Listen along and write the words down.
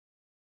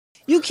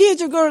You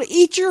kids are going to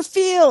eat your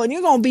fill, and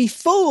you're going to be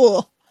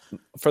full.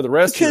 For the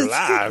rest of your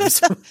lives.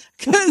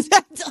 Because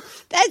that's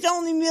the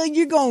only meal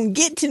you're going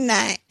to get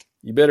tonight.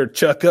 You better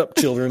chuck up,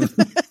 children.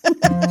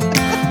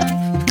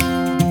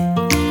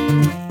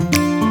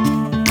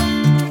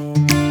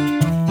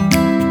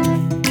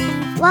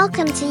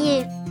 Welcome to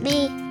You,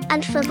 Me,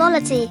 and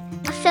Frivolity,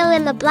 a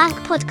fill-in-the-blank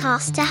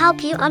podcast to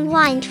help you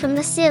unwind from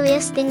the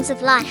serious things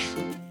of life.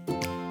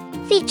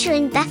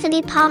 Featuring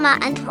Bethany Palmer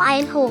and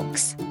Ryan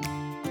Hawkes.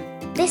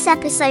 This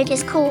episode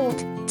is called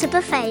To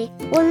Buffet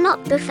or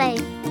Not Buffet.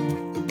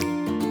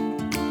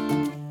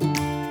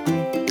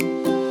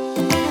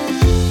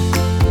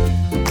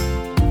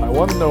 I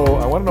want to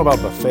know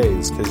about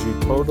buffets, because you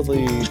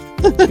totally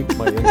piqued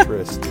my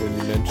interest when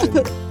you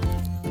mentioned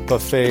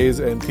buffets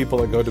and people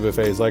that go to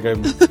buffets. Like,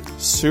 I'm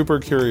super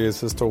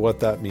curious as to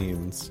what that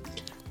means.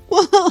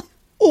 Well,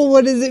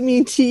 what does it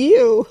mean to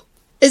you?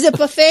 Is it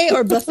buffet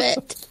or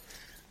buffet?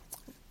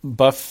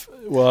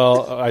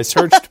 Well, I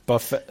searched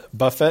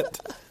Buffett,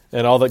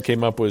 and all that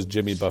came up was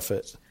Jimmy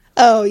Buffett.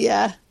 Oh,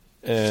 yeah.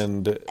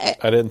 And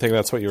I didn't think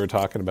that's what you were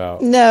talking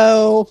about.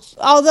 No.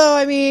 Although,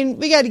 I mean,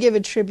 we got to give a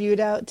tribute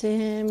out to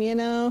him, you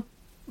know?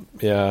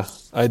 Yeah.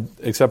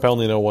 Except I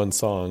only know one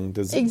song.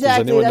 Does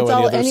Exactly. anyone know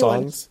any other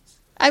songs?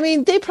 I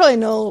mean, they probably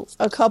know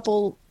a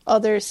couple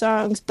other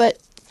songs, but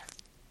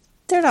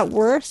they're not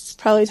worth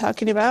probably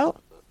talking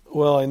about.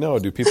 Well, I know.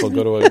 Did people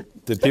go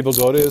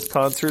to his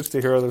concerts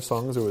to hear other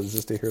songs, or was it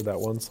just to hear that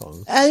one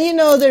song? And you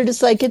know, they're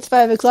just like, it's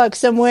 5 o'clock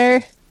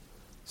somewhere.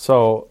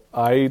 So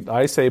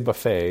I say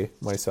buffet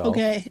myself.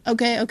 Okay,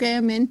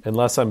 I'm in.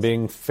 Unless I'm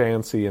being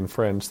fancy in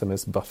French, then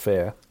it's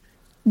buffet.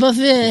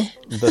 Buffet.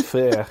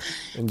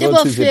 And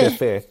go to the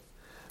buffet.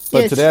 But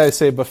yes. Today I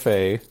say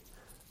buffet,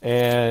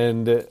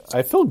 and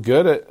I feel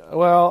good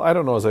I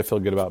don't know as I feel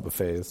good about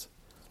buffets.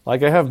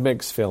 Like, I have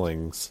mixed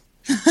feelings.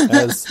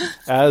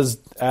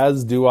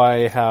 As do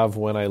I have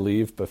when I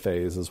leave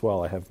buffets as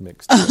well. I have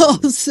mixed feelings.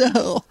 Oh,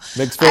 so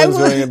mixed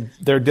feelings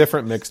there are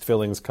different mixed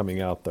feelings coming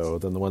out though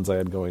than the ones I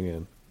had going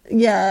in.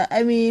 Yeah,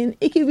 I mean,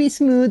 it can be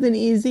smooth and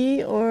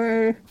easy,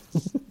 or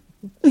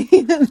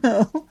you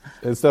know.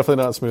 It's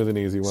definitely not smooth and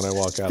easy when I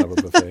walk out of a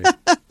buffet.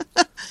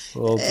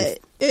 Well,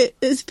 it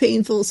is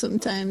painful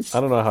sometimes. I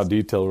don't know how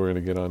detailed we're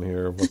going to get on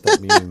here, what that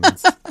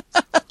means.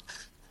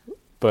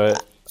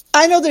 But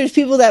I know there's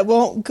people that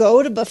won't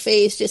go to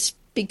buffets just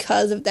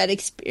because of that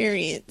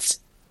experience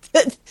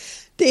that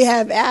they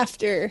have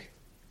after.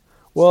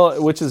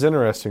 Well, which is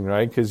interesting,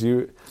 right? Because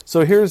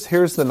so here's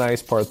the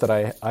nice part that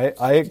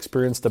I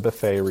experienced a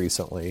buffet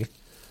recently,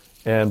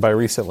 and by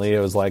recently it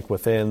was like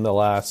within the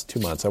last 2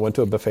 months. I went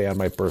to a buffet on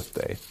my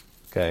birthday.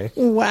 Okay.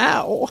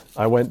 Wow.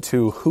 I went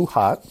to Who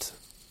Hot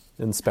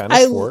in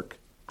Spanish Fork.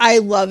 I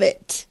love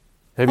it.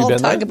 Have you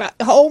been there?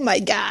 Oh my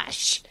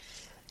gosh.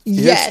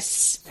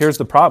 Yes. Here's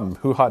the problem.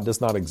 Who Hot does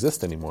not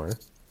exist anymore.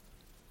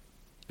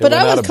 But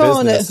I was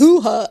calling it Who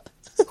Hot.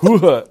 Who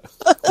Hot.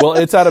 Well,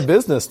 it's out of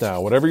business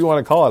now. Whatever you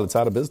want to call it, it's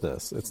out of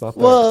business. It's not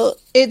there. Well,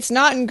 it's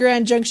not in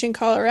Grand Junction,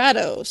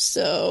 Colorado,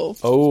 so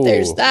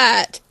there's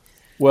that.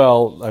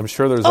 Well, I'm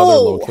sure there's other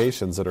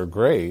locations that are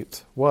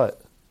great.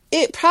 What?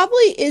 It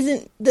probably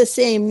isn't the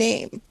same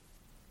name.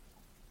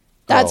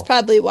 That's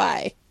probably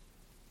why.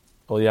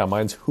 Well, yeah,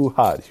 mine's Who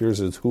Hot.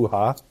 Yours is Who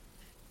Ha.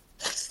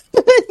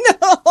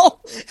 No.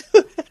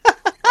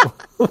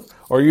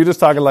 Or are you just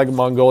talking like a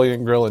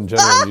Mongolian grill in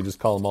general and you just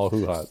call them all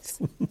Who Hots?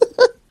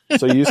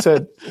 So you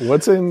said,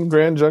 what's in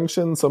Grand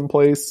Junction?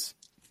 Someplace?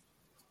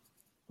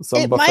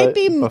 It might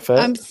be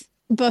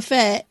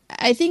buffet.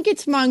 I think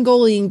it's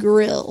Mongolian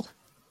grill.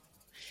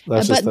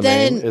 That's just the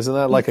name? Isn't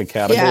that like a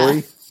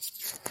category?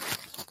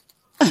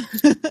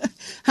 Yeah.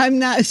 I'm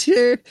not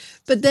sure.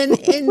 But then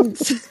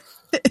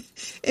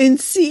in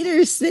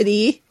Cedar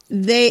City,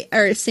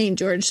 St.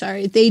 George,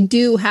 they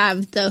do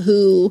have the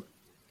Who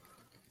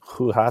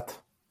Hot?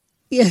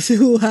 Yes,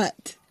 Who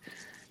Hot.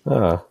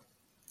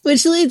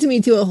 Which leads me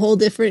to a whole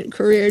different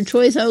career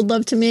choice I would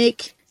love to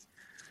make.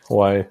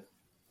 Why?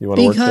 You want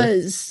to work there?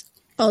 Because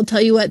I'll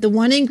tell you what, the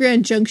one in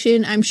Grand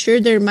Junction, I'm sure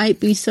there might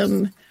be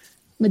some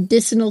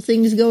medicinal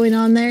things going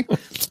on there.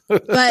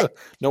 But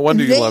no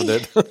wonder you loved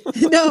it.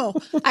 No,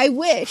 I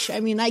wish. I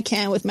mean, I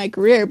can with my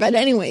career. But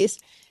anyways,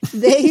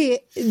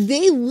 they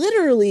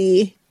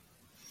literally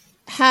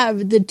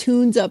have the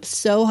tunes up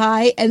so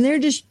high, and they're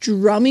just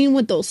drumming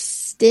with those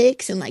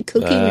sticks and like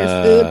cooking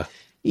your food.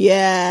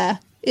 Yeah,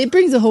 it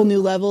brings a whole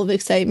new level of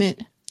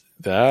excitement.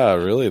 Yeah,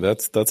 really,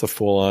 that's a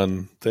full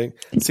on thing.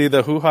 See,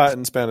 the Who Hot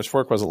in Spanish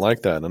Fork wasn't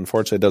like that, and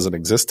unfortunately, it doesn't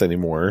exist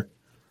anymore.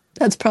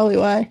 That's probably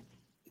why.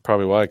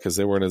 Probably why, because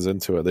they weren't as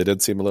into it. They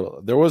did seem a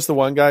little. There was the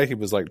one guy, he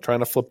was like trying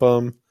to flip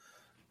them,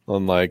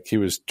 and like he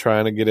was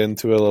trying to get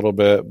into it a little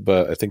bit,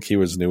 but I think he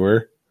was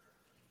newer.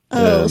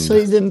 Oh, so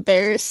he's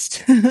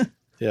embarrassed.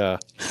 Yeah.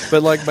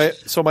 But like my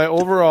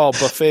overall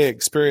buffet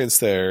experience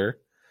there,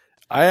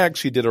 I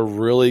actually did a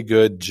really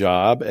good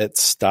job at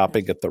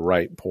stopping at the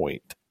right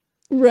point.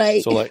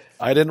 Right. So like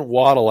I didn't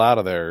waddle out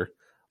of there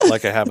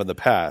like I have in the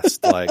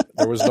past. Like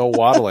there was no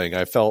waddling.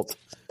 I felt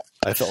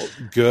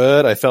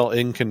good. I felt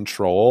in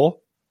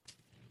control.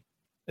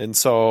 And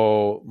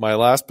so my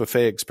last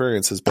buffet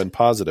experience has been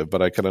positive,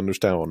 but I can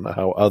understand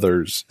how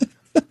others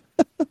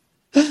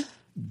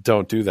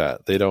don't do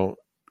that. They don't,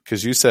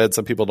 because you said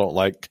some people don't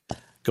like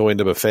going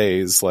to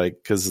buffets, like,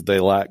 because they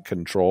lack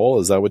control.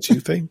 Is that what you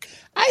think?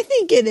 I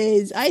think it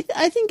is. I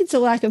think it's a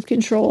lack of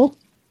control.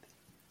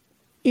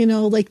 You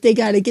know, like they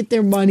got to get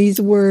their money's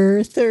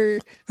worth or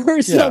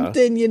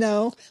something, you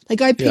know,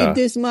 like I paid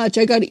this much,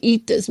 I got to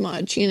eat this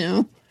much, you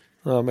know.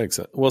 Oh, that makes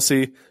sense. Well,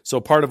 see, so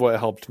part of what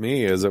helped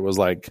me is it was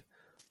like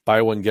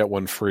buy one, get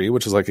one free,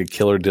 which is like a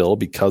killer deal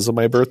because of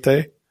my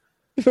birthday.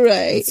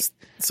 Right.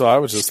 So I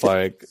was just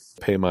like,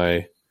 pay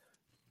my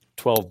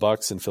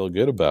 $12 and feel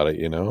good about it,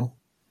 you know?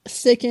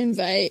 Sick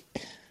invite.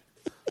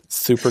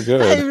 Super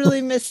good. I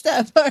really missed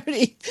that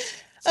party.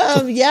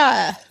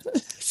 Yeah.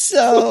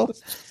 So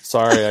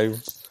sorry,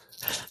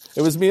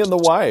 it was me and the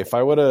wife. I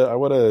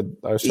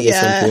should have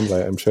sent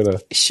the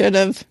invite. Should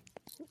have.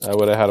 I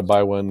would have had to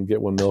buy one,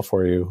 get one meal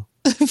for you.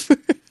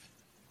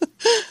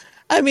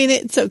 I mean,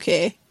 it's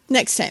okay.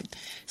 Next time.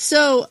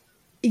 So,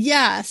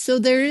 yeah. So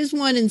there is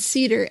one in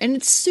Cedar, and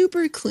it's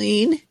super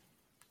clean.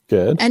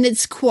 Good. And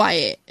it's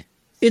quiet.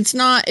 It's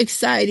not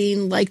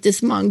exciting like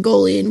this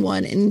Mongolian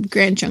one in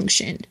Grand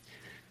Junction.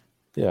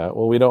 Yeah.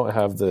 Well, we don't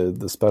have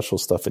the special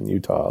stuff in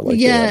Utah. Like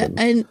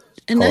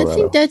and I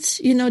think that's,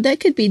 you know, that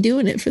could be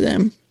doing it for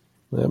them.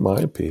 It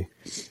might be.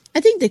 I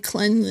think the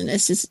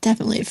cleanliness is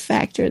definitely a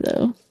factor,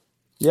 though.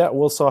 Yeah.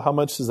 Well, so how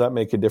much does that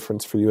make a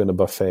difference for you in a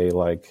buffet?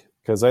 Like,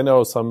 because I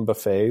know some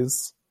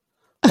buffets,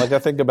 like I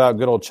think about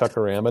good old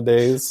Chuckarama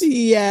days.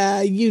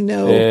 Yeah, you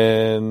know.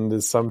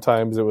 And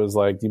sometimes it was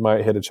like you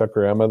might hit a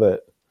Chuckarama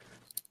that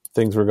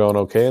things were going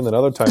okay. And then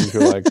other times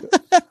you're like,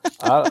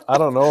 I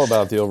don't know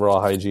about the overall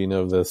hygiene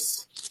of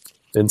this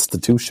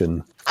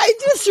institution. I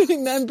just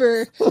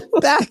remember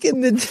back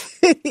in the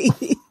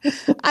day,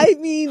 I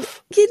mean,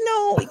 you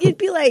know, you'd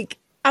be like,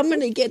 I'm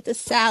going to get the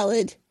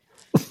salad.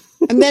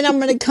 And then I'm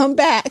going to come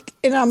back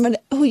and I'm going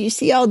to, you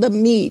see all the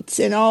meats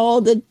and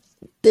all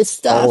this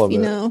stuff, you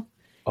know.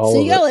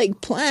 So you got to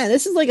like plan.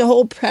 This is like a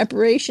whole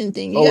preparation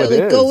thing. You got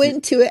to like go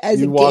into it as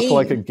a game. You walk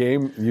like a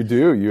game. You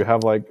do. You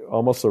have like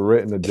almost a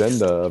written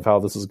agenda of how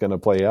this is going to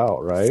play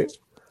out, right?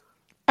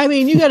 I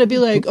mean, you got to be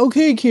like,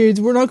 okay, kids,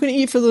 we're not going to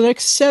eat for the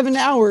next 7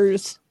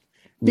 hours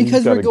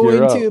because we're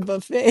going to a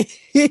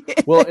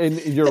buffet. Well,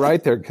 and you're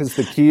right there, because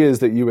the key is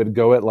that you would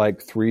go at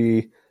like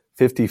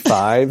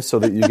 3:55 so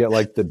that you get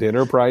like the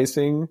dinner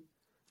pricing.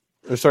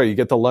 Or sorry, you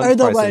get the lunch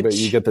pricing, but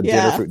you get the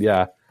dinner food.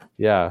 Yeah.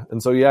 Yeah.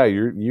 And so,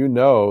 you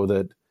know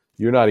that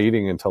you're not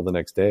eating until the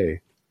next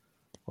day.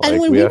 Like,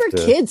 and when we were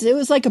kids, it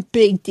was like a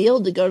big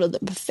deal to go to the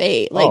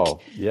buffet. Like,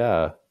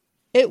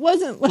 it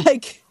wasn't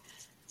like,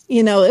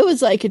 you know, it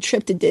was like a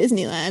trip to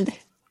Disneyland.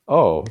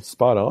 Oh,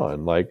 spot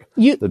on. Like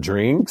the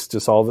drinks,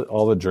 just all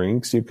the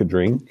drinks you could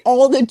drink.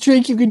 All the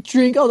drink you could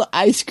drink, all the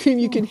ice cream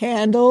you could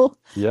handle.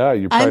 Yeah,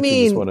 you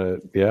practically just want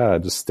to,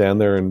 just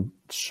stand there and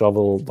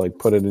shovel, like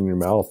put it in your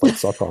mouth, like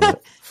suck on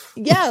it.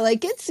 Yeah,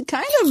 like it's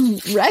kind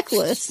of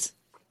reckless.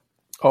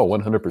 Oh,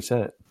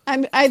 100%.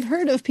 I've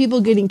heard of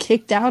people getting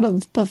kicked out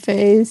of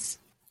buffets.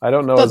 I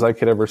don't know as I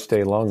could ever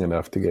stay long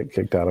enough to get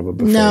kicked out of a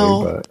buffet.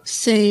 No, but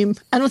same.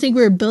 I don't think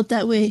we were built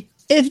that way.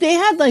 If they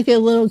had like a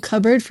little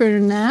cupboard for a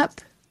nap,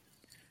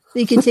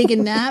 they could take a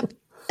nap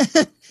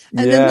and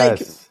then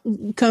like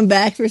come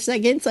back for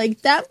seconds.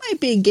 Like that might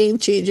be a game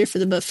changer for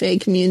the buffet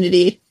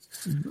community.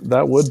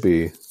 That would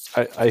be.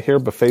 I hear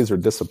buffets are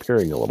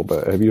disappearing a little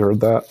bit. Have you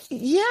heard that?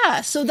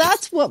 Yeah. So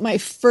that's what my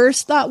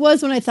first thought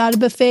was when I thought of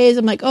buffets.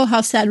 I'm like, oh,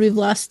 how sad we've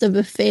lost the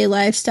buffet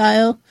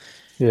lifestyle.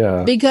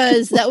 Yeah.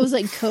 Because that was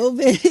like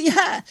COVID.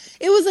 Yeah.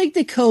 It was like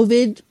the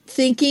COVID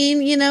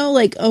thinking, you know,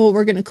 like, oh,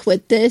 we're going to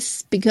quit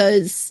this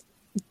because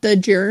the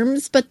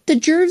germs. But the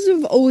germs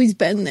have always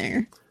been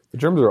there. The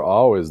germs are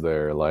always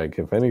there. Like,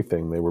 if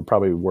anything, they were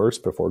probably worse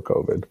before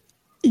COVID.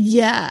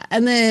 Yeah.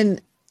 And then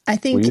I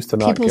think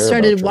people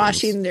started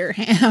washing their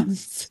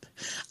hands.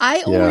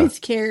 I always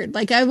cared.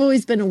 Like, I've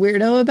always been a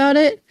weirdo about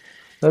it.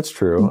 That's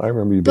true. I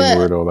remember you being a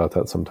weirdo about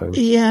that sometimes.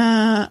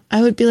 Yeah.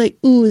 I would be like,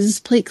 ooh, is this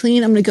plate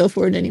clean? I'm going to go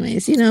for it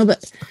anyways, you know?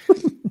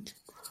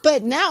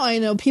 But now I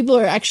know people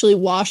are actually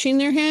washing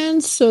their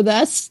hands. So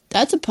that's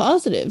a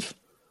positive.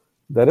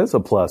 That is a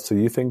plus. So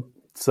you think,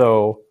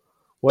 so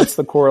what's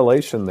the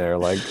correlation there?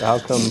 Like, how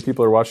come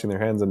people are washing their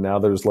hands and now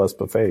there's less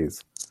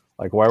buffets?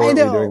 Like, why weren't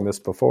we doing this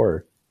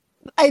before?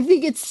 I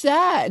think it's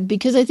sad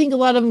because I think a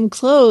lot of them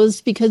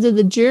closed because of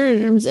the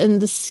germs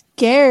and the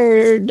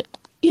scared,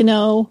 you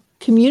know,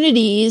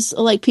 communities,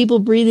 like people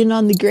breathing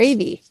on the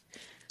gravy.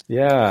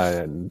 Yeah,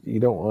 and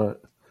you don't want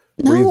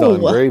to breathe on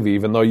gravy,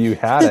 even though you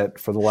had it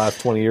for the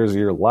last 20 years of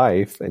your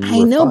life and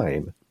you were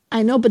fine.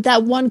 I know, but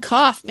that one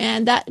cough,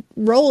 man, that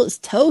roll is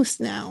toast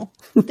now.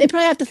 They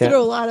probably have to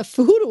throw a lot of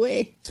food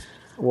away.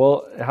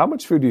 Well, how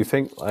much food do you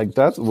think, like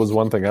that was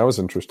one thing I was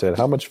interested in.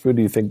 How much food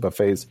do you think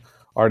buffets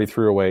already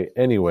threw away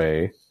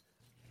anyway,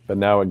 but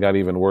now it got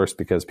even worse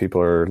because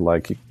people are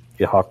like,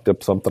 you hawked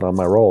up something on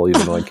my roll,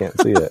 even though I can't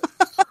see it.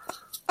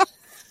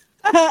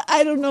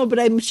 I don't know,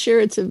 but I'm sure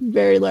it's a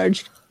very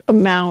large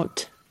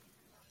amount.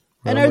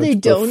 And How are they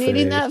much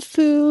donating buffet? that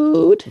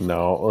food?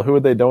 No. Well, who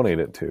would they donate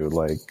it to?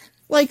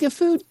 Like a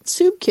food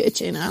soup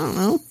kitchen? I don't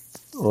know.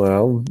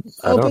 Well,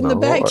 I don't Open the know.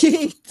 back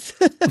gates.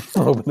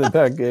 Open the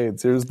back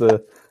gates. Here's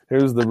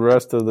the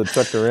rest of the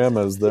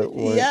chuckoramas that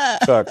weren't Yeah.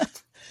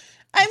 chucked.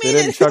 I They mean,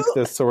 didn't chuck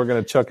this, so we're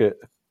going to chuck it.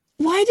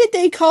 why did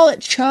they call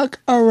it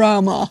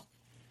Chuck-a-rama?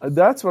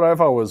 That's what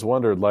I've always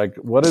wondered. Like,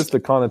 what is the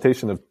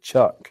connotation of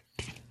chuck?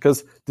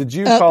 Because did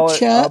you call it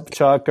Chuck?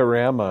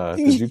 upchuckarama?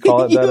 Did you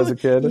call it that as a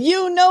kid?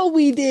 You know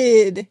we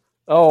did.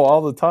 Oh,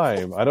 all the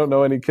time. I don't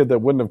know any kid that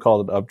wouldn't have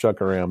called it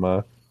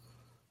upchuckarama.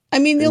 I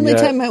mean, the And only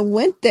yet- time I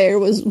went there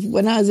was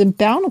when I was in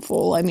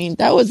Bountiful. I mean,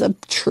 that was a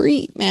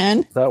treat,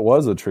 man. That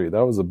was a treat.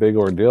 That was a big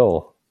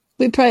ordeal.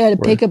 We probably had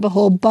to pick up a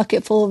whole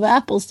bucket full of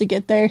apples to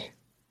get there.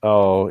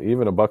 Oh,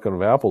 even a bucket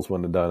of apples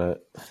wouldn't have done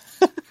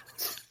it.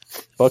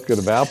 Bucket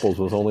of apples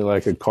was only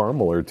like a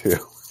caramel or two.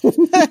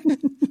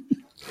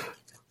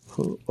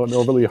 An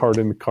overly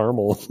hardened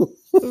caramel.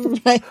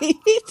 Right?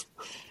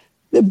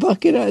 The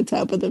bucket on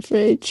top of the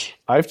fridge.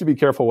 I have to be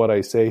careful what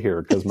I say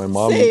here because my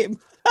mom Same.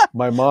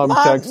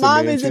 texted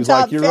Mom me and is a she's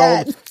top like,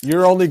 fan.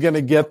 you're only going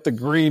to get the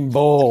green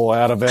bowl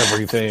out of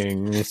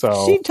everything.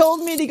 So She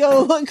told me to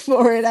go look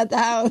for it at the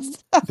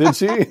house. did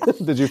she?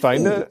 Did you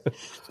find it?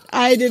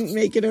 I didn't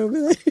make it over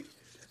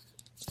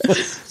there.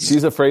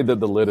 She's afraid that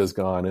the lid is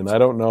gone, and I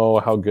don't know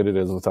how good it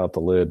is without the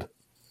lid.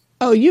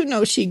 Oh, you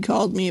know she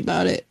called me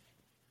about it.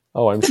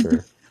 Oh, I'm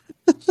sure.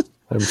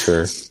 I'm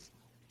sure.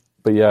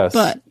 But yes.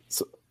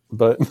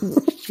 But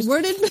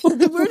where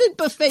did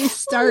buffet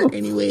start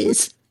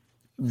anyways?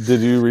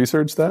 Did you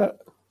research that?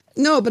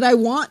 No, but I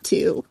want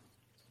to.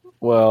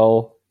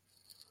 Well,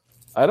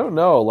 I don't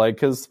know. Like,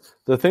 because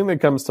the thing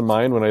that comes to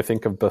mind when I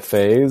think of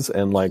buffets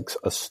and like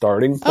a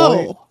starting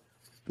point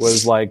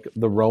was like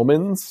the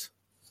Romans.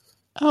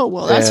 Oh,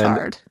 well, that's And-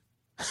 hard.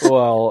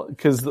 Well,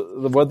 because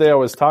what they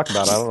always talk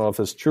about, I don't know if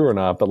it's true or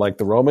not, but like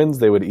the Romans,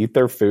 they would eat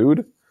their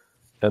food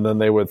and then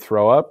they would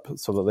throw up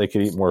so that they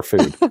could eat more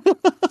food.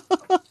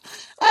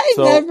 I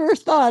So- never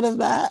thought of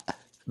that.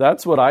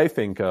 That's what I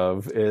think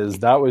of is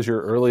that was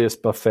your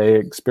earliest buffet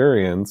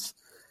experience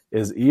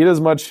is eat as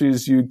much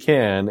as you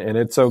can. And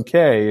it's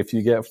okay if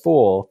you get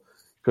full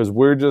because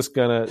we're just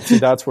going to see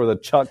that's where the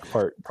chuck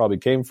part probably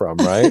came from,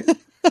 right?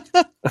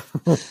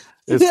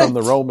 It's from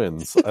the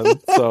Romans.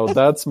 So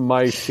that's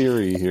my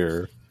theory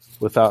here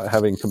without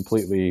having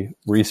completely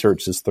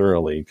researched this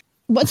thoroughly.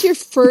 What's your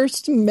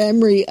first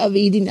memory of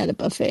eating at a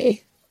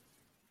buffet?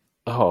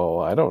 Oh,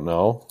 I don't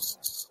know.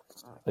 It's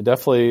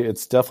definitely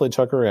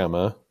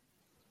Chuckarama.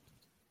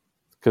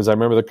 Because I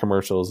remember the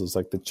commercials. It's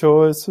like, the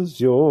choice is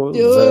yours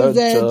Yours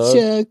at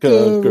at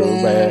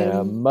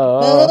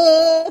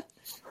Chuckarama.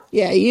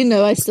 Yeah, you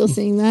know I still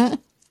sing that.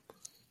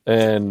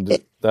 And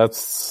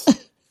that's,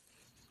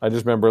 I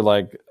just remember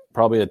like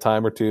probably a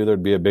time or two,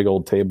 there'd be a big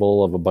old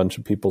table of a bunch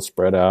of people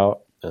spread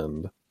out.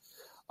 And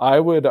I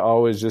would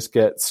always just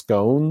get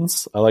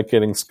scones. I like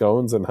getting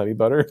scones and honey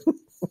butter.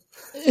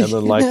 And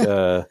then like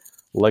a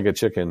leg of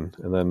chicken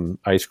and then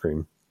ice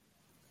cream.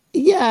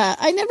 Yeah,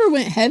 I never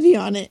went heavy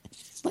on it.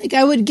 Like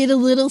I would get a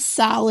little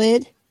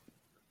salad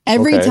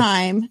every Okay.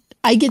 time.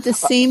 I get the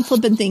same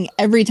flipping thing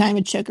every time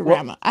at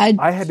Chuckarama.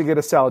 I had to get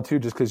a salad too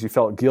just because you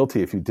felt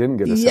guilty if you didn't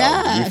get a salad.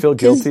 Yeah, Did you feel 'cause-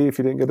 guilty if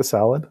you didn't get a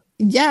salad?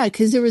 Yeah,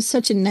 because there was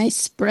such a nice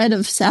spread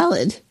of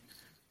salad.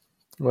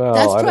 Well,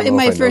 That's I don't probably know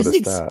my if I first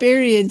noticed that.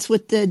 experience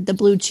with the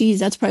blue cheese.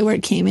 That's probably where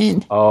it came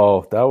in.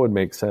 Oh, that would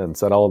make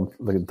sense. That all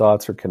the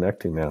dots are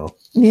connecting now.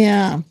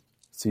 Yeah.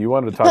 So you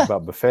wanted to talk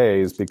about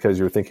buffets because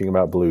you're thinking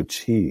about blue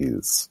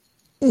cheese.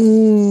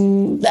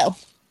 No.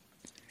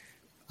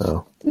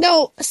 Oh.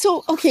 No.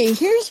 So, okay,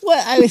 here's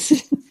what I was.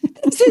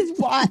 This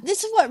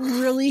is what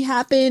really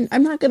happened.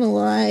 I'm not going to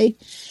lie.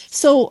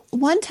 So,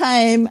 one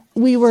time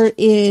we were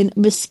in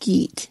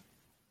Mesquite.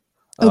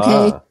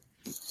 Okay. Ah.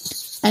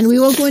 And we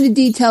won't go into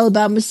detail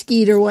about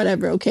Mesquite or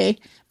whatever, okay?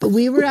 But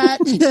we were at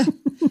the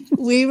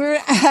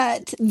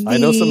I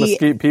know some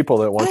Mesquite people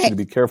that want you to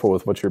be careful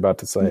with what you're about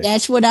to say.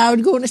 That's what I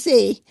was going to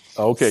say.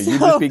 Okay, you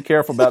just be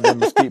careful about the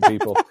Mesquite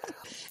people.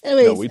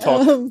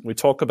 Anyways, we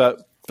talk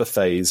about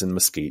buffets in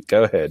Mesquite.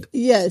 Go ahead.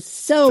 yes.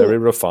 So Very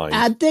refined.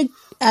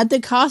 at the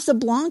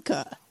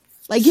Casablanca,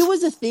 like it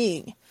was a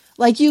thing.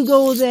 Like you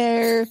go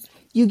there,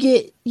 you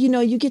get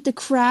the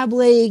crab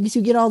legs,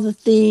 you get all the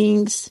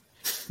things,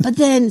 but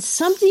then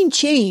something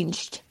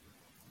changed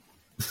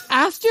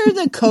after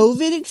the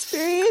COVID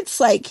experience.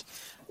 Like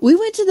we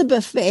went to the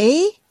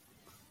buffet,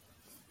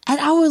 and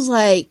I was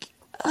like,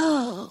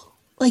 oh,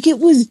 like it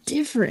was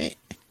different.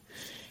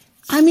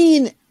 I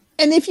mean.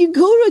 And if you go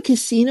to a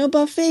casino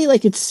buffet,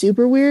 like it's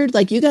super weird.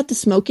 Like you got the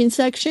smoking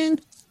section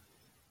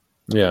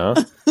Yeah.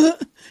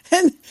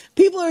 and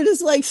people are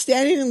just like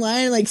standing in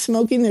line, like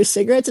smoking their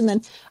cigarettes. And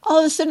then all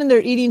of a sudden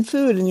they're eating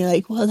food and you're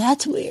like, well,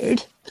 that's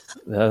weird.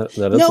 That is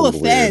a No little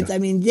offense. weird. I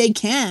mean, they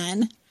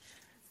can,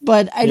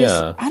 but I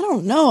Yeah.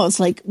 don't know. It's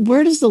like,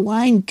 where does the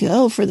line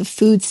go for the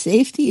Food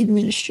Safety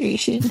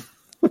Administration?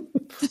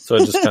 So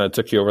it just kind of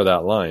took you over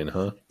that line,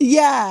 huh?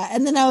 Yeah.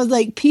 And then I was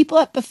like, people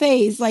at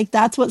buffets, like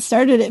that's what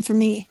started it for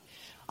me.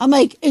 I'm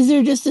like, is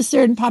there just a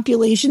certain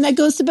population that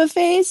goes to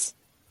buffets?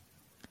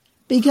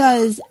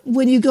 Because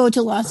when you go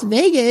to Las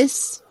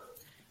Vegas,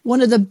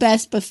 one of the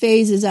best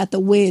buffets is at the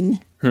Wynn.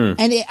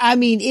 And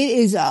it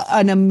is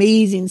an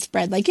amazing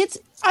spread. Like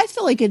I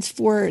feel like it's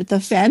for the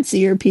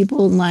fancier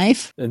people in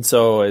life. And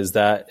so is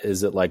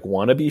it like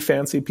wannabe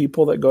fancy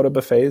people that go to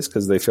buffets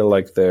because they feel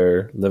like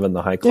they're living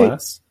the high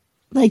class?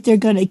 Like they're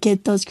going to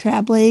get those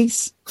crab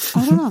legs.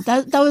 I don't know.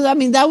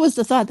 That was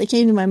the thought that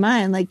came to my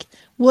mind. Like,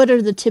 what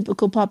are the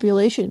typical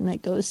population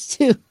that goes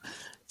to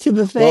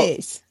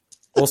buffets?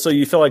 Well, so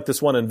you feel like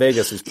this one in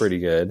Vegas is pretty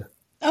good.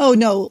 Oh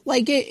no.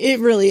 Like it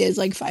really is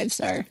like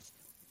 5-star.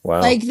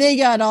 Wow. Like they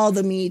got all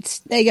the meats,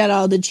 they got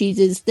all the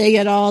cheeses, they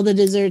got all the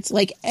desserts,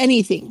 like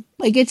anything.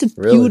 Like it's a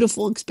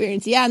beautiful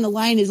experience. Yeah, and the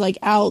line is like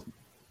out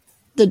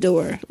the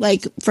door,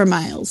 like for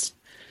miles.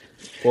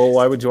 Well,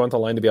 why would you want the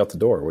line to be out the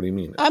door? What do you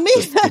mean? I mean,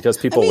 just because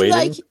people waiting?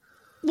 Like,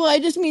 well, I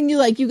just mean you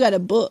got to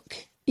book.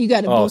 You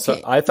got to book so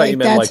it. I thought you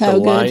meant like the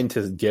line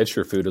to get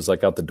your food is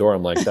like out the door.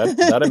 I'm like,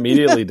 that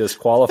immediately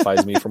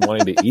disqualifies me from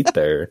wanting to eat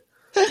there.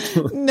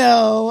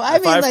 No,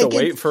 if I have to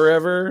wait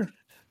forever.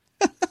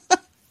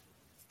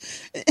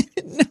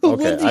 No,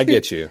 okay, I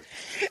get you.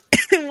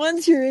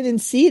 Once you're in and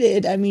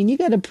seated, I mean, you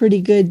got a pretty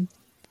good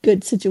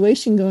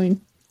situation going.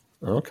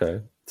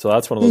 Okay, so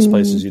that's one of those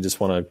places you just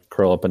want to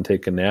curl up and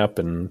take a nap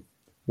and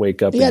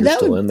wake up and you're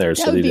still in there,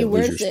 so you didn't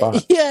lose your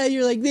spot. Yeah,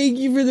 you're like, thank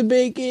you for the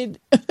bacon.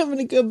 I'm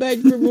gonna go back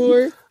for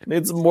more.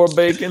 Need some more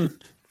bacon.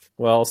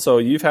 Well, so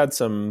you've had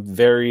some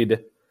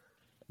varied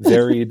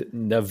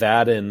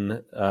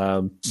Nevadan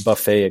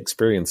buffet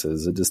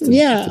experiences. It just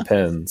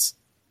depends.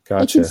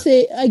 Gotcha.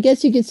 I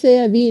guess you could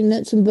say I've eaten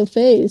at some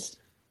buffets.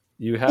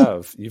 You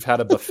have. You've had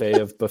a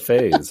buffet of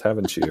buffets,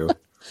 haven't you?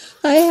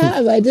 I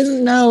have. I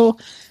didn't know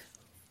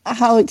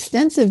how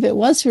extensive it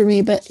was for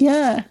me, but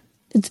yeah,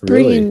 it's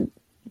bringing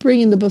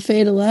the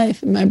buffet to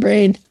life in my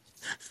brain.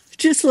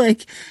 Just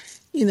like,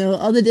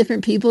 all the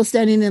different people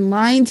standing in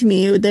line to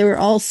me, they were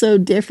all so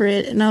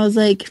different. And I was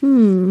like,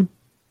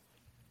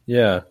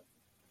 Yeah.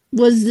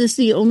 Was this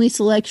the only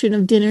selection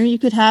of dinner you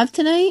could have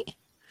tonight?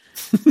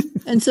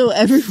 And so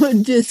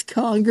everyone just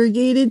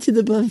congregated to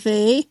the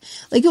buffet.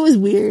 Like, it was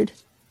weird.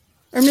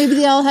 Or maybe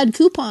they all had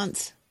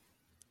coupons.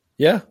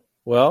 Yeah.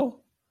 Well,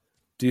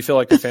 do you feel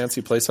like a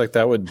fancy place like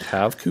that would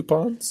have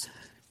coupons?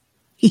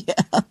 Yeah.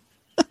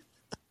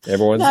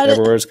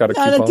 Everywhere's got a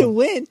coupon. Not at the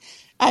Wynn.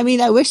 I mean,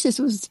 I wish this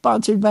was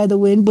sponsored by the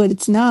Wynn, but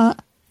it's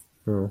not.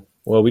 Oh,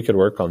 well, we could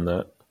work on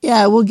that.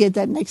 Yeah, we'll get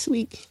that next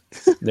week.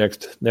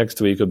 Next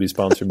week will be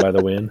sponsored by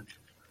the Wynn.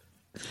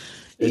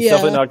 It's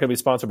definitely not going to be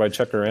sponsored by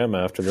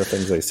Chuckarama after the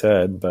things they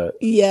said, but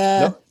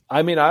no,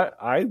 I mean,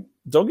 I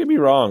don't get me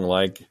wrong.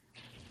 Like,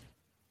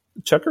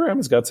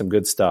 Chuckarama's got some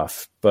good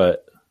stuff,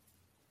 but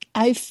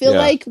I feel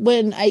like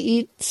when I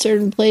eat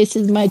certain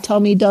places, my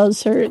tummy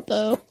does hurt,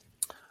 though.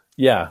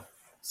 Yeah.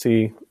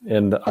 See,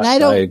 and I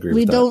agree with that.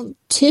 We don't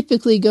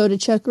typically go to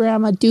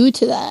Chuckarama due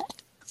to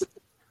that.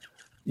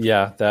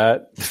 Yeah,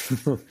 that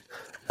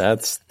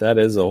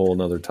is a whole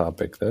nother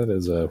topic. That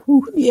is a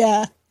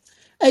Yeah.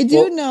 I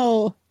do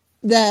know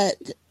that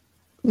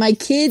my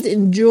kids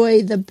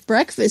enjoy the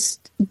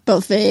breakfast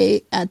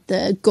buffet at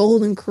the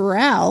Golden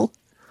Corral.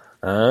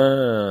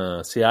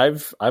 See,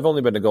 I've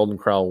only been to Golden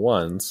Corral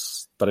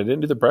once, but I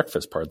didn't do the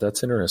breakfast part.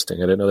 That's interesting.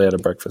 I didn't know they had a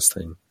breakfast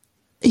thing.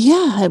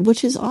 Yeah,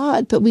 which is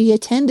odd, but we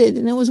attended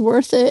and it was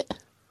worth it.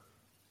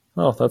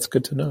 Oh, that's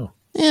good to know.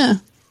 Yeah.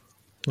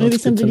 Maybe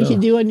something you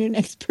should do on your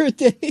next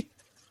birthday.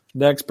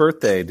 Next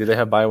birthday. Do they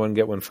have buy one,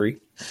 get one free?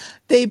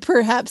 They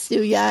perhaps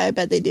do. Yeah, I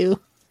bet they do.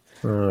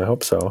 I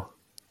hope so.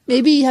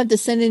 Maybe you have to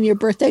send in your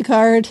birthday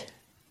card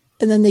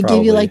and then they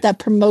give you like that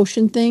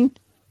promotion thing.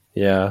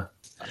 Yeah.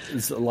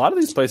 A lot of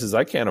these places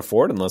I can't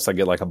afford unless I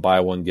get like a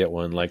buy one, get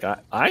one. Like I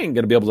ain't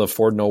going to be able to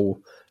afford no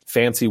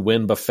fancy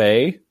Wynn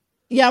buffet.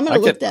 Yeah, I'm going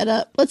to look that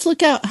up. Let's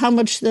look out how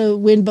much the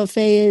Wynn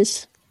buffet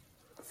is.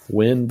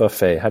 Wynn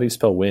buffet. How do you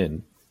spell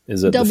Wynn?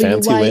 Is it the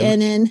fancy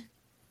Wynn?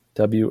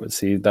 W.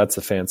 See, that's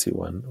the fancy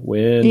one.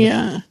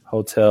 Wynn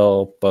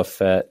Hotel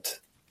Buffet.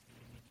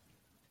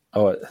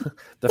 Oh,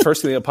 the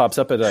first thing that pops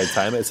up at a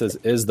time, it says,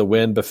 "Is the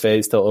Wynn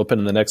buffet still open?"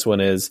 And the next one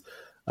is,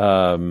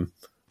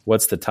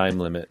 "What's the time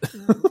limit?"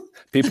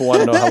 People want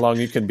to know how long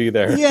you can be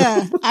there.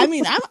 Yeah, I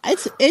mean,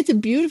 it's a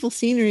beautiful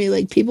scenery.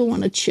 Like people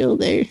want to chill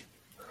there.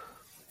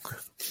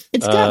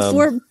 It's got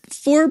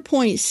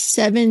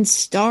 4.7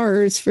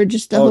 stars for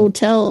just a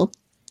hotel.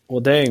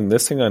 Well, dang,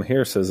 this thing on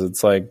here says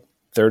it's like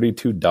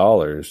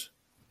 $32.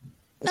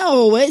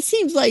 No, it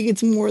seems like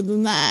it's more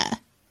than that.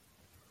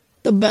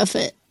 The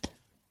buffet.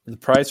 The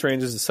price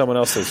ranges to someone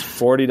else says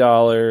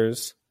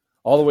 $40,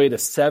 all the way to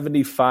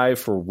 $75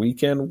 for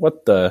weekend.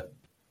 What the?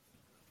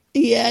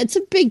 Yeah, it's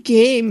a big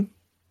game.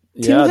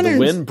 Yeah, the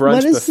Wynn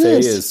brunch buffet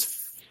is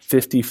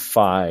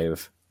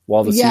 $55,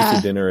 while the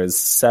seafood dinner is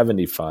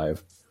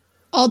 $75.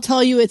 I'll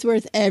tell you, it's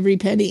worth every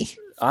penny.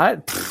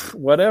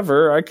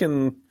 Whatever.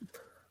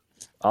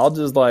 I'll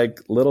just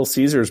like Little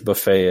Caesars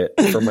buffet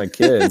it for my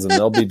kids, and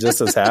they'll be just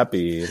as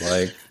happy.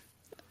 Like,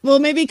 well,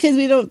 maybe because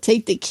we don't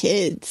take the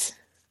kids.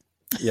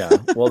 Yeah,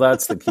 well,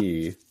 that's the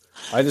key.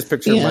 I just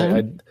picture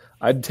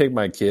I'd take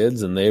my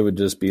kids and they would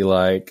just be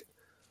like,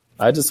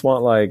 I just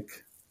want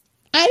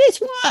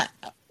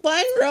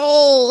one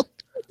roll.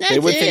 They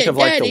would think of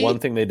like the one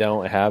thing they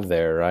don't have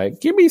there, right?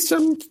 Give me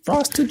some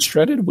frosted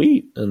shredded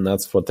wheat. And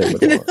that's what they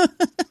would want.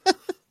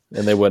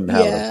 And they wouldn't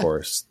have it, of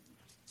course.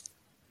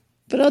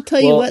 But I'll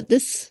tell you what,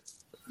 this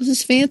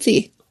is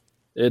fancy.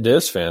 It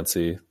is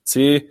fancy.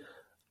 See,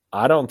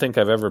 I don't think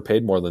I've ever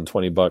paid more than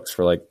 $20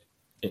 for like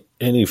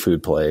any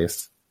food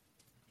place.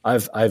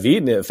 I've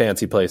eaten at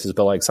fancy places,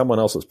 but like someone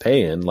else was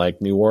paying.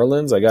 Like New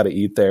Orleans, I got to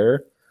eat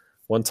there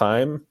one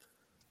time.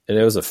 And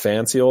it was a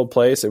fancy old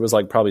place. It was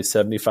like probably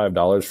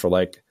 $75 for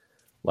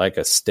like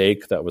a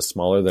steak that was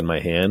smaller than my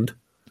hand.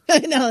 I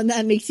know, and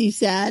that makes you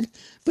sad.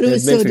 But it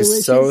was so delicious. It makes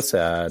me so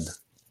sad.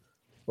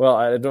 Well,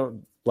 I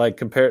don't like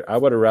compare. I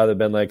would have rather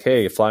been like,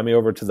 hey, fly me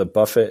over to the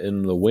Buffet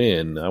in the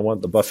Wynn. I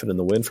want the Buffet in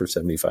the Wynn for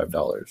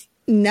 $75.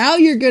 Now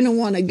you're going to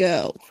want to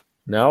go.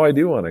 Now I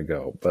do want to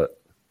go,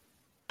 but.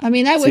 I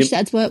mean, I wish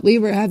that's what we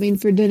were having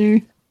for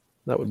dinner.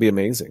 That would be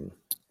amazing.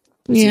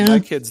 Yeah. See, my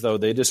kids, though,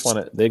 they just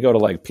they go to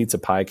like Pizza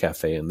Pie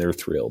Cafe and they're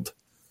thrilled.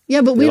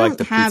 Yeah, but we don't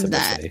have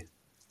that. Buffet.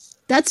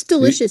 That's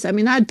delicious. I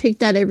mean, I'd pick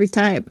that every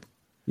time.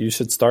 You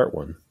should start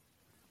one.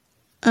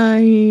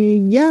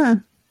 Yeah.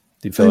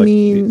 Do you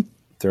feel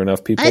there are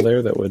enough people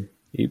there that would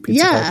eat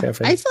Pizza Pie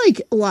Cafe? I feel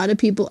like a lot of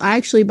people. I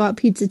actually bought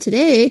pizza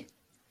today.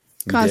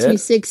 Cost me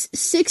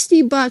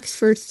 $60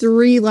 for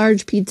 3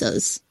 large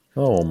pizzas.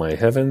 Oh, my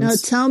heavens. Now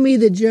tell me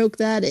the joke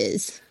that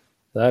is.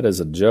 That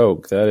is a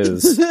joke. That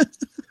is...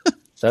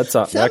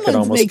 that could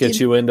almost get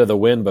you into the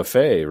Wynn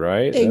buffet,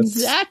 right?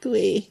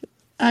 Exactly.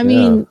 I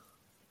mean,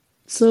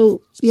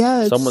 so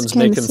yeah, someone's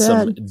making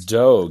some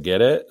dough.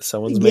 Get it?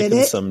 Someone's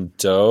making some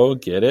dough.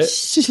 Get it?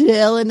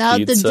 Chilling out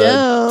Pizza the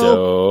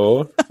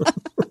dough.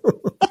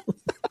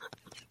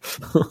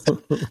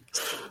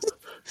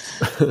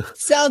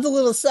 Sounds a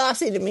little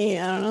saucy to me.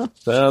 I don't know.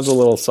 Sounds a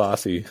little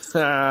saucy.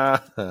 I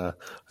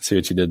see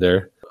what you did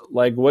there.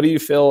 Like, what do you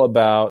feel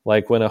about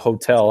like when a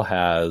hotel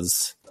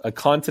has a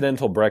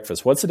continental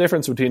breakfast? What's the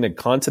difference between a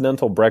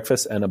continental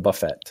breakfast and a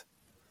buffet?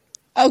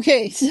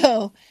 Okay,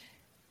 so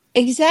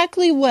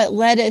exactly what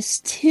led us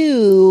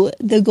to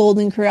the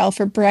Golden Corral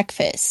for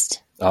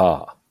breakfast.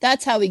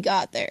 That's how we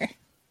got there.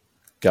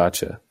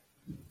 Gotcha.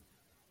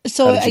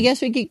 So I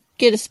guess we could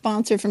get a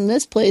sponsor from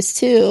this place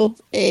too.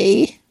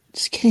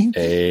 Just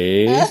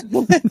kidding.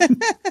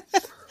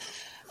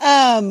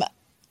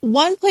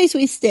 One place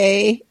we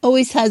stay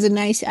always has a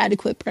nice,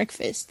 adequate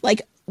breakfast.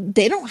 Like,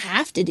 they don't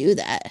have to do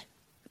that.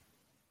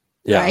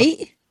 Yeah,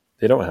 right?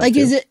 They don't have like,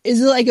 to.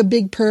 Is it like a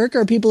big perk?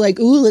 Or are people like,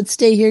 ooh, let's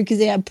stay here because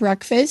they have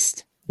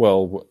breakfast?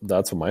 Well,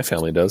 that's what my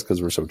family does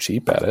because we're so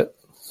cheap at it.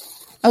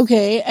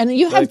 Okay, and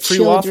you have free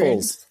children.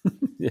 Waffles.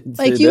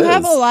 Like, you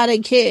have a lot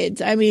of kids.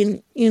 I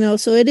mean,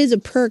 so it is a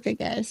perk, I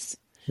guess.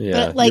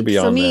 Yeah, but like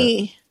for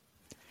me,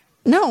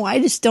 no, I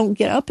just don't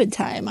get up in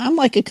time. I'm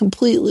like a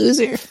complete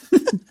loser.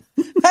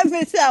 I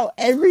miss out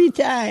every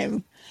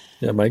time.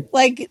 Yeah, Mike.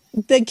 Like,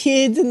 the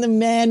kids and the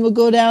men will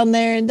go down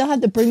there and they'll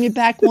have to bring me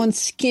back one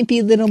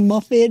skimpy little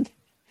muffin.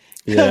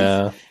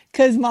 Yeah.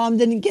 Because mom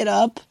didn't get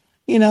up,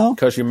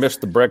 Because you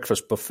missed the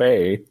breakfast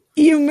buffet.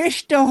 You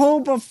missed the whole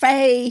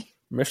buffet.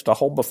 Missed a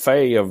whole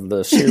buffet of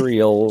the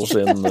cereals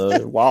and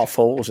the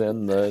waffles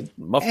and the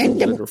muffins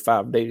that are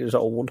 5 days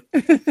old.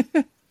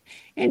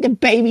 And the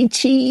baby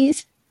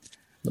cheese.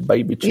 The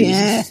baby cheese.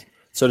 Yeah.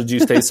 So did you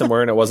stay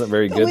somewhere and it wasn't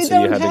very good,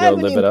 so you had to go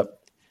live it up?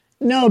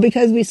 No,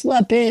 because we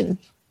slept in.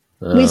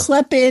 We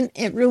slept in.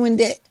 It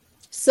ruined it.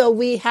 So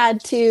we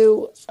had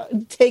to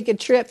take a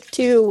trip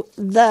to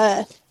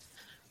the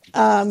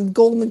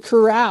Golden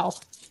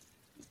Corral.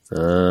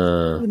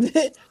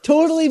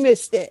 Totally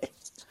missed it.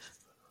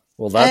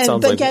 Well, that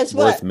sounds like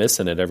worth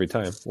missing it every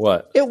time.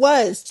 What? It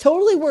was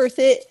totally worth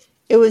it.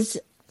 It was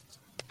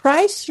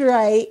priced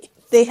right.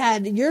 They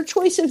had your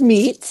choice of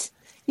meats.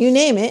 You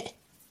name it.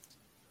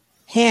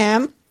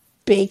 Ham,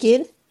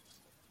 bacon.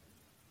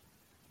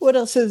 What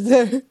else is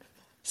there?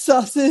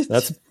 Sausage.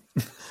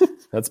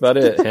 That's about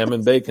it. Ham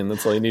and bacon.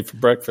 That's all you need for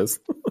breakfast.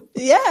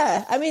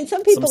 Yeah. I mean,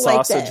 some people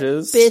like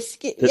sausages.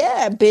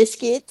 That.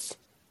 Biscuits.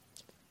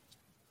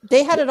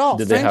 They had it all.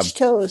 French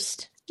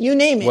toast. You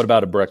name it. What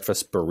about a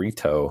breakfast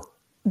burrito?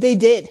 They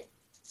did.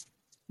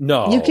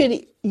 No.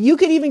 You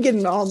could even get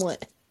an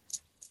omelet.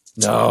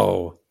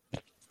 No.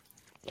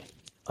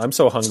 I'm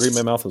so hungry.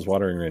 My mouth is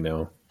watering right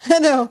now. I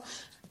know.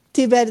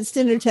 Too bad it's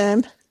dinner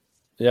time.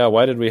 Yeah,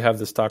 why did we have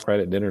this talk right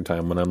at dinner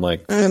time when I'm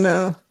like... I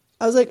know.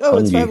 I was like,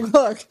 hungry. It's 5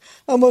 o'clock.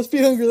 I must be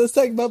hungry. Let's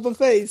talk about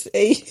buffets.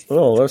 Eh?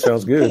 Oh, that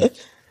sounds good.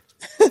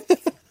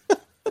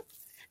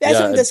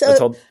 That's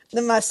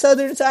when my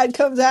southern side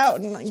comes out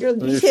and like, you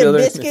hit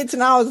biscuits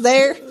and I was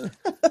there.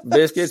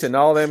 Biscuits and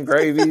all them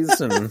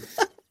gravies and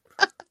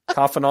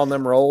coughing on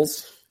them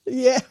rolls.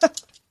 Yeah.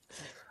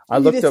 I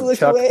looked up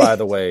Chuck, by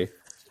the way.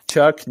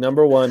 Chuck,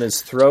 number 1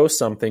 is throw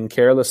something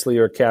carelessly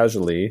or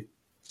casually.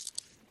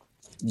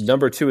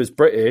 Number 2 is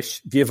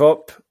British, give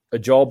up a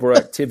job or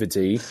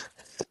activity.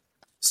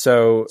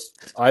 So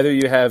either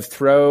you have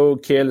throw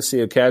carelessly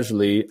or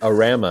casually, a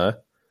rama,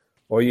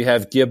 or you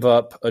have give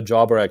up a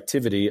job or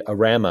activity, a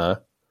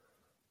rama,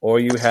 or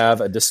you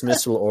have a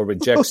dismissal or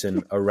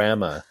rejection, a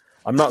rama.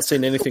 I'm not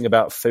seeing anything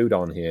about food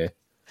on here.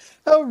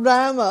 A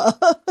rama.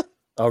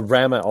 A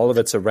rama, all of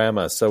it's a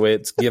rama, so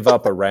it's give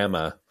up a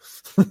rama.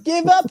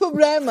 Give up a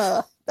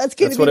rama. That's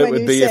what it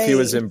would be if he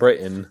was in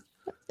Britain.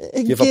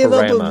 Give up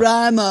a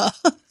rama.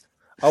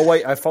 Oh,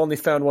 wait, I finally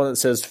found one that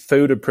says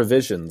food or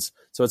provisions.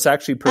 So it's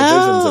actually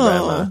provisions of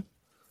rama.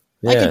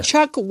 Like a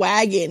chuck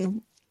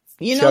wagon.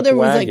 There was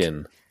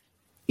wagon.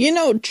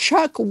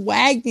 Chuck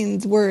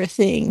wagons were a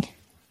thing.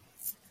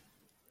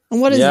 And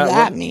what does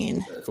that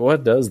mean?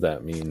 What does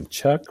that mean?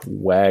 Chuck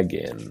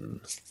wagon.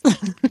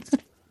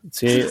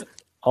 See,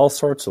 all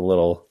sorts of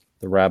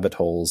the rabbit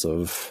holes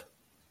of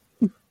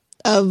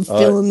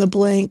fill in the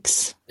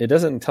blanks. It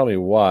doesn't tell me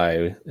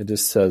why. It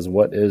just says,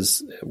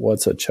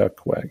 what's a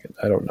chuck wagon?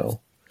 I don't know.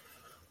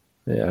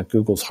 Yeah,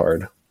 Google's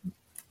hard.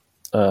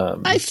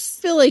 I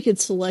feel like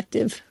it's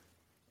selective.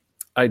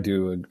 I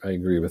do. I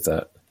agree with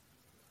that.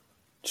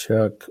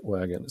 Chuck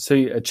wagon. So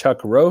a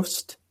chuck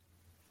roast?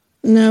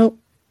 No.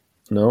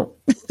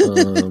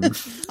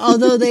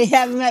 Although they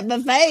have them at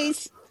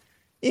buffets.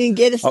 You can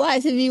get a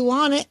slice if you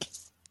want it.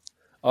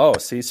 Oh,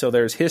 see, so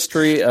there's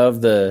history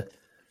of the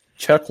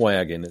chuck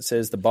wagon. It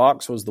says the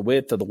box was the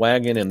width of the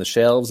wagon and the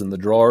shelves and the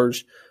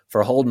drawers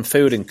for holding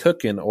food and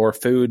cooking or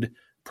food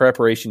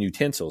preparation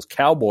utensils.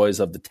 Cowboys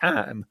of the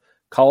time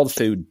called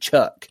food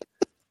chuck.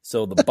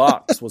 So the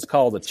box was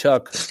called a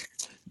chuck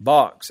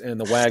box, and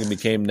the wagon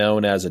became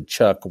known as a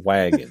chuck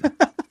wagon.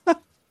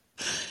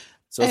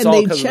 So it's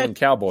all because of them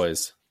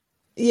cowboys.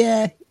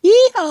 Yeah.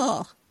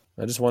 Yeehaw.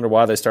 I just wonder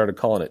why they started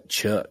calling it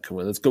chuck.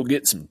 Well, let's go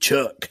get some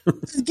chuck.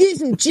 Let's get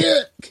some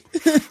chuck.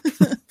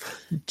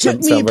 Chuck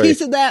me a piece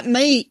of that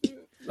meat.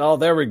 Oh,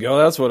 there we go.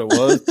 That's what it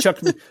was.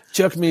 chuck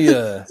me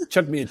a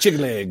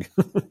chicken leg.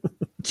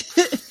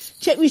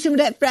 Chuck me some of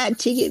that fried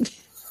chicken.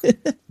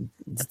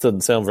 This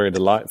doesn't sound very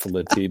delightful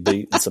to be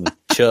eating some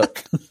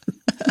chuck.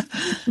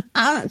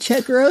 I don't know.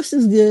 Chuck roast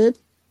is good.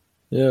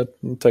 Yeah,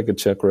 I'll take a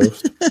chuck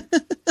roast.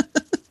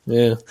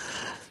 Yeah.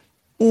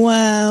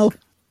 Wow.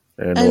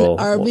 And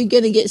are we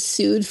going to get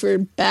sued for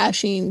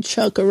bashing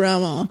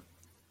Chuckarama?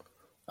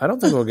 I don't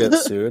think we'll get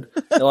sued.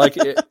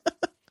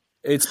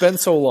 It's been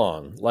so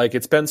long.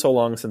 It's been so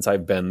long since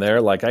I've been there.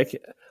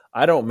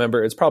 I don't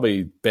remember. It's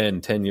probably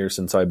been 10 years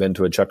since I've been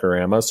to a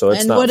Chuckarama, so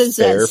it's not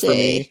fair for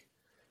me.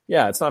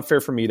 Yeah, it's not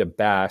fair for me to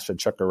bash a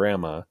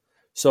Chuckarama.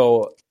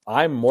 So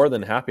I'm more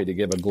than happy to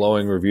give a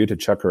glowing review to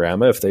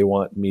Chuckarama if they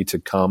want me to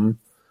come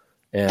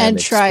and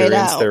try it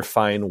out. Their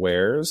fine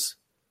wares.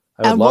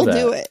 I would love that.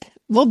 We'll do it.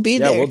 We'll be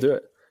there. Yeah, we'll do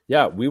it.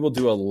 Yeah, we will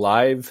do a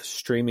live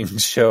streaming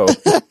show.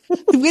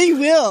 We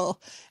will.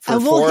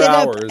 For 4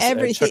 hours at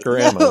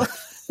Chuckarama. No,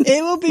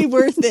 it will be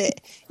worth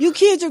it. You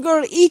kids are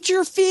going to eat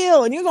your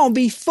fill, and you're going to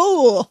be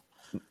full.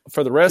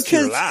 For the rest of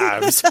your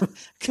lives.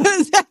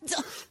 Because that's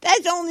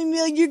the only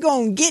meal you're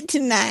going to get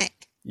tonight.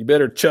 You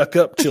better chuck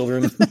up,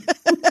 children.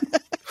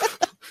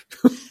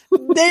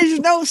 There's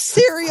no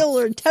cereal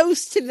or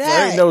toast tonight.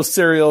 There ain't no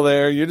cereal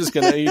there. You're just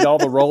going to eat all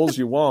the rolls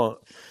you want.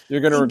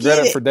 You're going to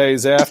regret it for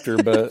days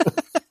after, but...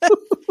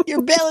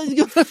 Your belly's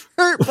going to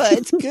hurt, but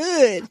it's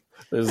good.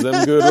 There's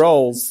them good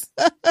rolls.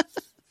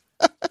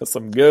 That's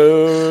some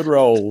good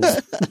rolls.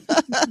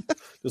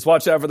 Just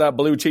watch out for that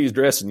blue cheese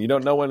dressing. You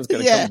don't know when it's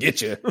going to come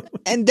get you.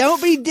 And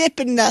don't be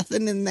dipping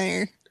nothing in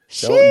there.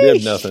 Don't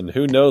dip nothing.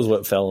 Who knows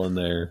what fell in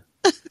there?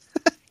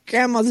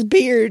 Grandma's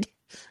beard.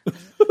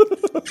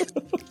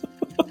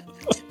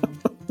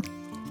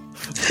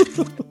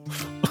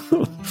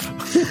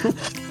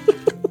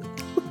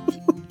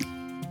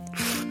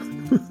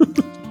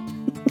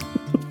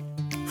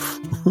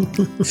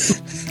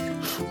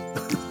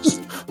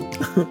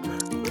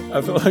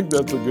 I feel like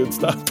that's a good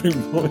stopping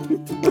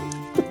point.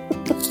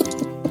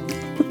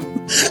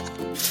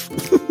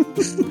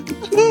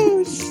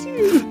 Oh,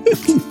 shoot.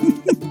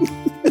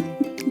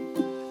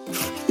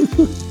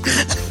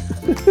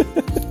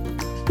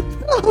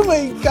 Oh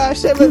my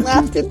gosh, I haven't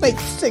laughed in like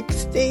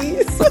 6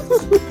 days.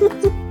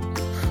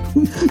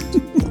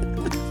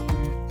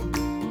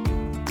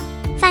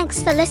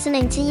 Thanks for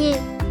listening to You,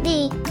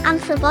 Me,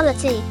 and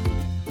Frivolity.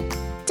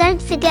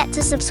 Don't forget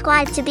to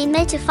subscribe to be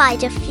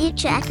notified of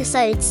future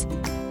episodes.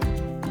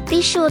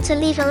 Be sure to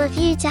leave a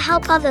review to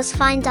help others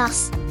find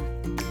us.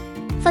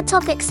 For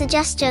topic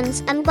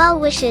suggestions and well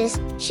wishes,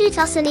 shoot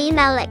us an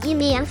email at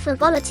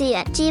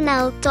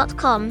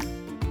youmeandfrivolity@gmail.com.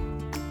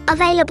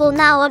 Available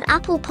now on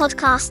Apple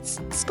Podcasts,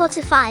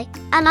 Spotify,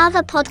 and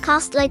other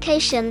podcast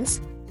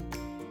locations.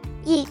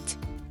 Yeet.